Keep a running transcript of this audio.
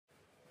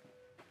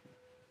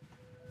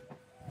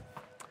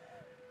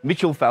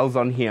Mitchell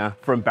Falzon here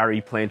from Barry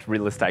Plant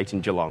Real Estate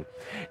in Geelong.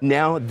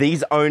 Now,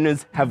 these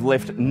owners have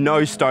left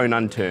no stone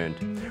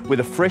unturned. With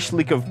a fresh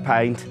lick of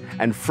paint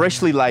and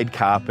freshly laid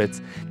carpets,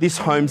 this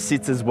home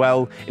sits as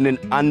well in an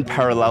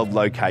unparalleled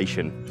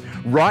location.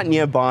 Right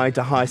nearby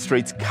to High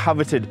Street's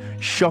coveted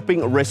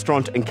shopping,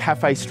 restaurant and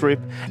cafe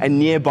strip, and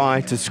nearby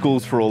to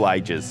schools for all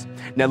ages.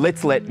 Now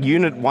let's let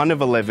Unit 1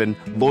 of 11,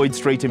 Lloyd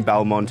Street in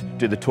Belmont,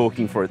 do the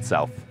talking for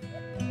itself.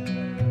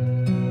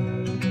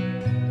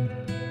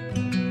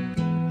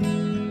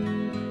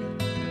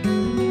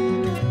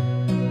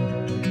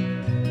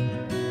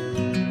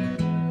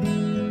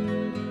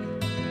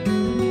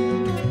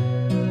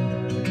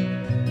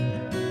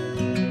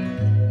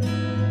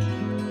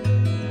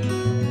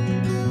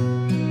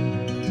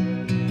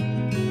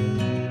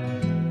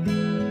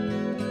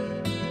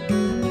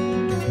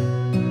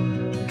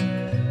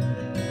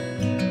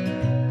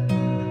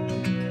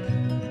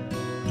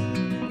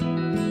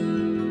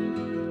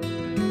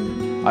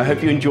 I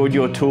hope you enjoyed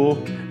your tour.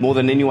 More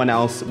than anyone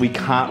else, we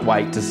can't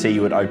wait to see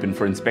you at open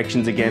for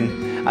inspections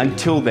again.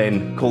 Until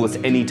then, call us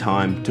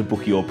anytime to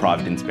book your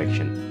private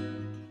inspection.